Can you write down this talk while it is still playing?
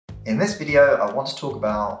In this video, I want to talk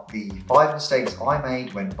about the 5 mistakes I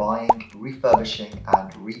made when buying, refurbishing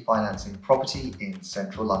and refinancing property in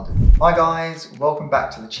central London. Hi guys, welcome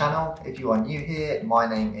back to the channel. If you are new here, my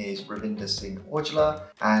name is Ravinder Aujla,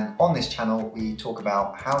 and on this channel we talk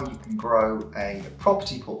about how you can grow a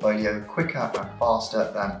property portfolio quicker and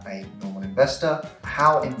faster than a normal investor,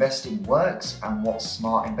 how investing works and what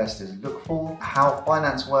smart investors look for, how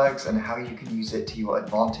finance works and how you can use it to your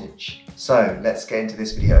advantage. So let's get into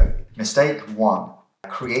this video. Mistake 1.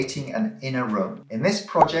 Creating an inner room. In this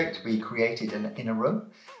project, we created an inner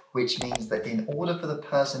room, which means that in order for the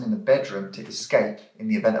person in the bedroom to escape in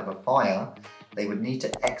the event of a fire, they would need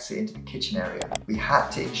to exit into the kitchen area. We had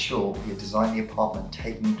to ensure we had designed the apartment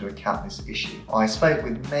taking into account this issue. I spoke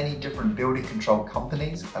with many different building control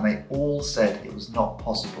companies and they all said it was not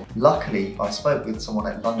possible. Luckily, I spoke with someone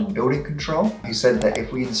at London Building Control who said that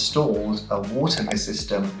if we installed a water mist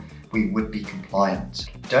system, we would be compliant.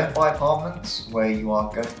 Don't buy apartments where you are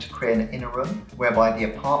going to create an inner room whereby the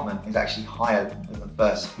apartment is actually higher than the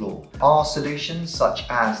first floor. Our solutions such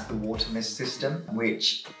as the water mist system,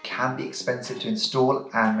 which can be expensive to install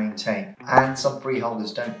and maintain, and some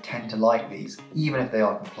freeholders don't tend to like these, even if they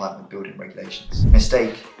are compliant with building regulations.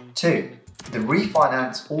 Mistake 2. The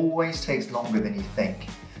refinance always takes longer than you think.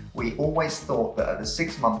 We always thought that at the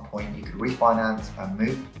 6-month point you could refinance and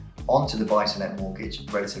move onto the buy-to-let mortgage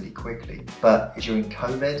relatively quickly. But during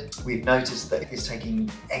COVID, we've noticed that it's taking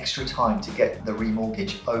extra time to get the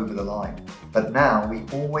remortgage over the line. But now we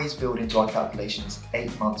always build into our calculations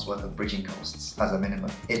 8 months worth of bridging costs as a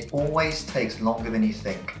minimum. It always takes longer than you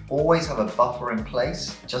think. Always have a buffer in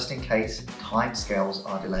place just in case timescales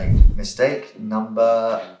are delayed. Mistake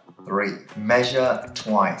number 3. Measure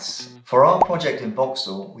twice. For our project in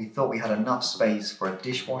Vauxhall, we thought we had enough space for a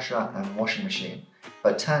dishwasher and washing machine.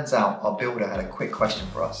 But turns out our builder had a quick question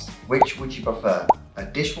for us. Which would you prefer, a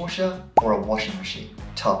dishwasher or a washing machine?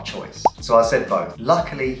 Tough choice. So I said both.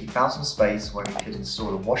 Luckily, he found some space where we could install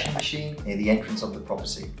a washing machine near the entrance of the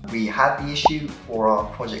property. We had the issue for our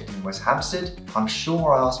project in West Hampstead. I'm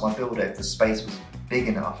sure I asked my builder if the space was big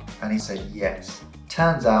enough and he said yes.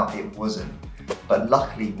 Turns out it wasn't. But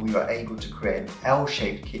luckily, we were able to create an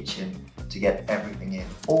L-shaped kitchen to get everything in.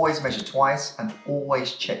 Always measure twice and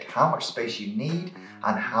always check how much space you need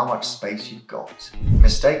and how much space you've got.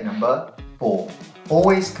 Mistake number 4.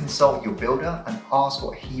 Always consult your builder and ask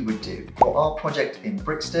what he would do. For our project in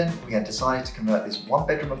Brixton, we had decided to convert this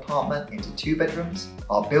 1-bedroom apartment into 2 bedrooms.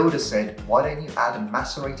 Our builder said, why don't you add a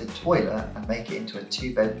macerator toilet and make it into a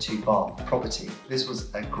 2-bed, 2-bath property? This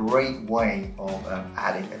was a great way of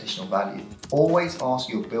adding additional value. Always ask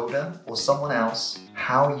your builder or someone else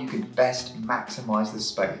how you can best maximize the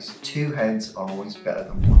space. 2 heads are always better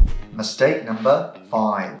than 1. Mistake number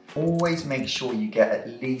 5. Always make sure you get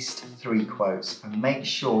at least 3 quotes and make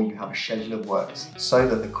sure you have a schedule of works so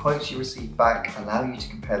that the quotes you receive back allow you to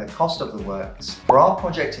compare the cost of the works. For our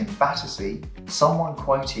project in Battersea, someone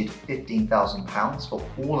quoted £15,000 for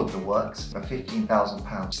all of the works, but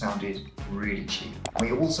 £15,000 sounded really cheap.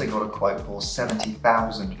 We also got a quote for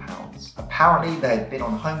 £70,000. Apparently they had been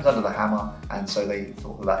on Homes Under the Hammer and so they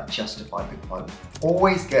thought that justified the quote.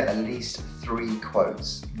 Always get at least 3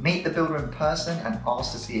 quotes. Meet the builder in person and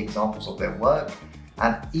ask to see examples of their work,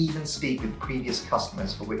 and even speak with previous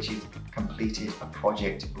customers for which you've completed a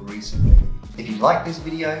project recently. If you like this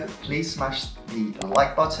video, please smash the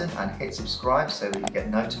like button and hit subscribe so that you get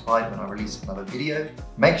notified when I release another video.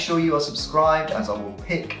 Make sure you are subscribed, as I will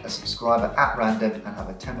pick a subscriber at random and have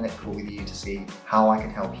a 10-minute call with you to see how I can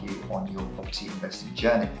help you on your property investing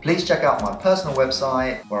journey. Please check out my personal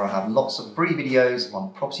website where I have lots of free videos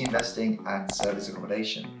on property investing and service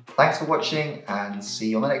accommodation. Thanks for watching and see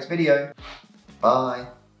you on the next video. Bye.